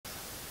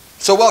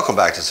So welcome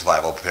back to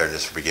Survival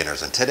Preparedness for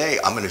Beginners, and today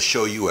I'm going to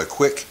show you a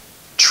quick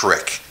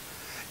trick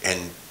in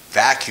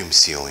vacuum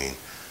sealing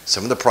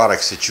some of the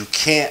products that you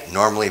can't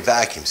normally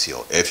vacuum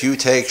seal. If you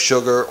take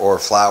sugar or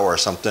flour or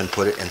something,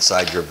 put it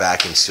inside your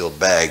vacuum sealed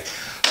bag,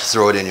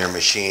 throw it in your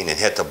machine and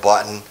hit the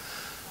button,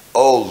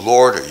 oh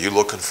Lord, are you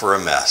looking for a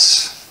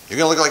mess. You're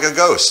going to look like a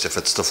ghost if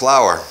it's the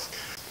flour.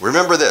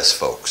 Remember this,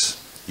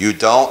 folks, you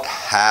don't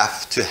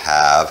have to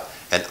have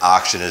an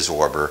oxygen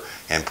absorber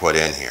and put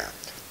in here.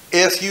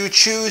 If you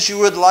choose you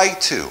would like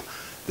to,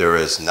 there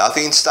is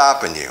nothing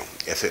stopping you.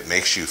 If it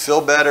makes you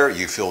feel better,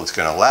 you feel it's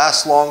going to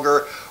last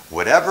longer,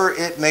 whatever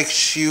it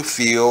makes you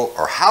feel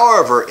or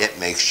however it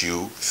makes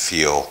you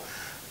feel,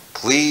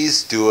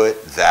 please do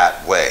it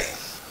that way.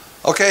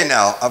 Okay,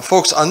 now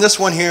folks, on this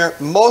one here,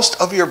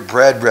 most of your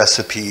bread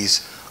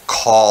recipes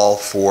call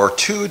for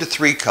 2 to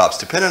 3 cups,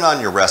 depending on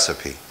your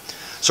recipe.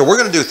 So we're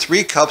going to do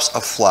 3 cups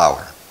of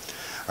flour.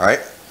 All right,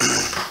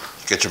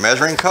 get your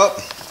measuring cup,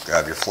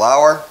 grab your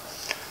flour,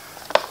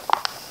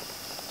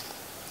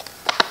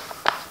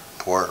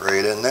 pour it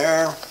right in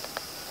there.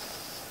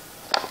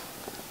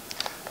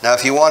 Now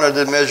if you wanted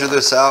to measure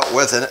this out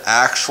with an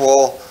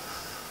actual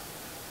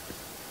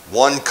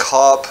 1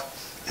 cup,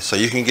 so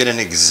you can get an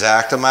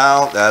exact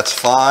amount, that's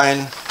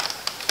fine.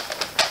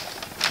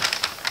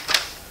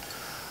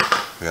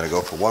 We're going to go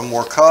for 1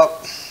 more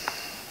cup.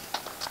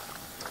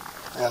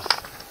 Yeah,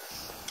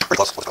 pretty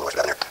close. Let's go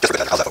down there. Just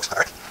how's that, folks? All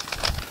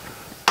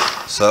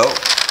right. So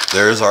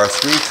there's our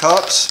 3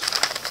 cups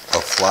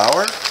of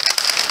flour.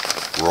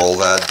 Roll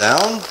that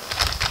down.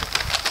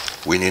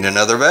 We need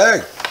another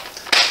bag.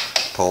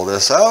 Pull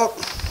this out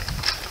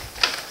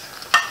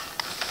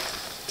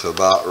to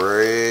about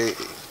right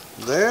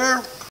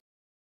there.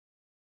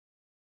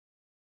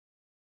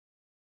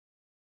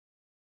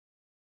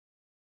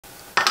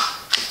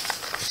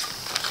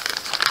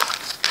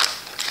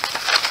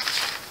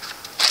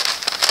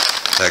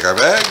 Take our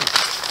bag,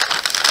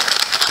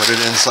 put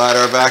it inside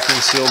our vacuum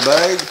sealed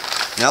bag.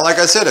 Now, like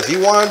I said, if you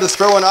wanted to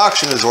throw an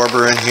oxygen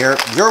absorber in here,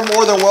 you're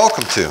more than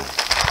welcome to.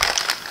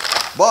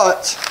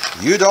 But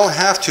you don't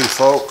have to,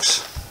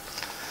 folks.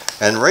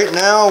 And right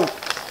now,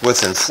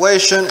 with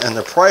inflation and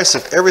the price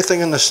of everything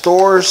in the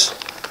stores,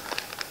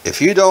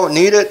 if you don't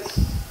need it,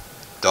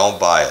 don't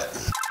buy it.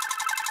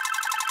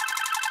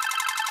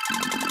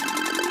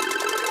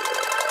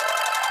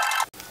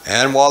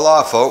 And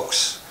voila,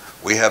 folks,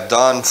 we have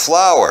done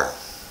flour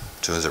as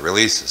soon as it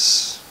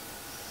releases.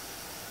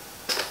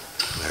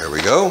 There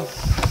we go.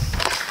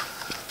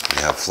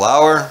 We have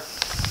flour.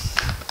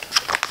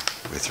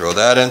 We throw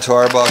that into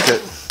our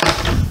bucket.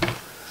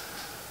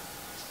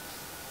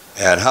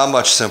 And how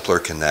much simpler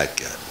can that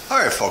get? All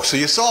right, folks, so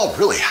you saw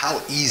really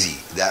how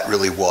easy that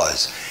really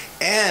was.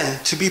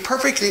 And to be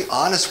perfectly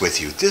honest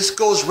with you, this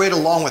goes right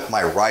along with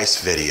my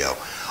rice video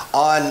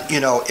on,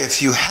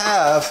 if you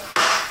have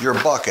your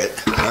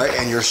bucket, right,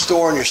 and you're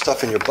storing your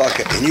stuff in your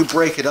bucket, and you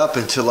break it up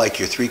into like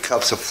your 3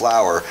 cups of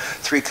flour,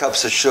 3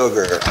 cups of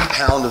sugar, a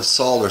pound of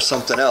salt, or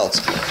something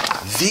else.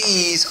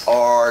 These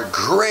are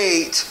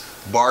great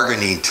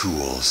bargaining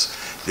tools.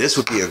 This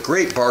would be a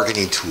great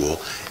bargaining tool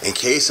in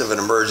case of an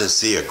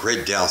emergency, a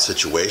grid down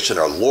situation,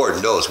 or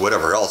Lord knows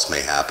whatever else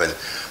may happen.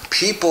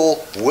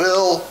 People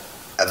will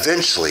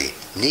eventually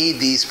need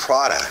these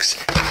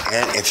products.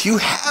 And if you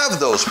have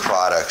those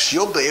products,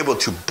 you'll be able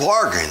to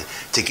bargain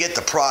to get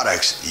the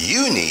products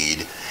you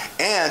need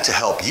and to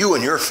help you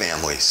and your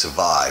family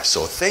survive.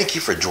 So thank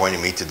you for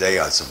joining me today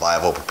on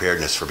Survival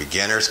Preparedness for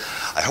Beginners.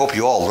 I hope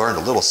you all learned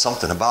a little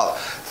something about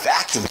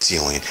vacuum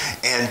sealing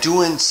and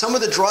doing some of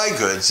the dry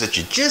goods that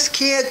you just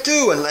can't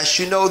do unless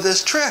you know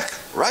this trick,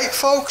 right,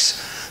 folks?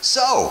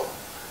 So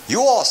you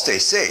all stay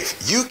safe.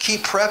 You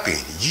keep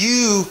prepping.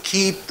 You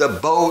keep the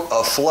boat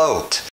afloat.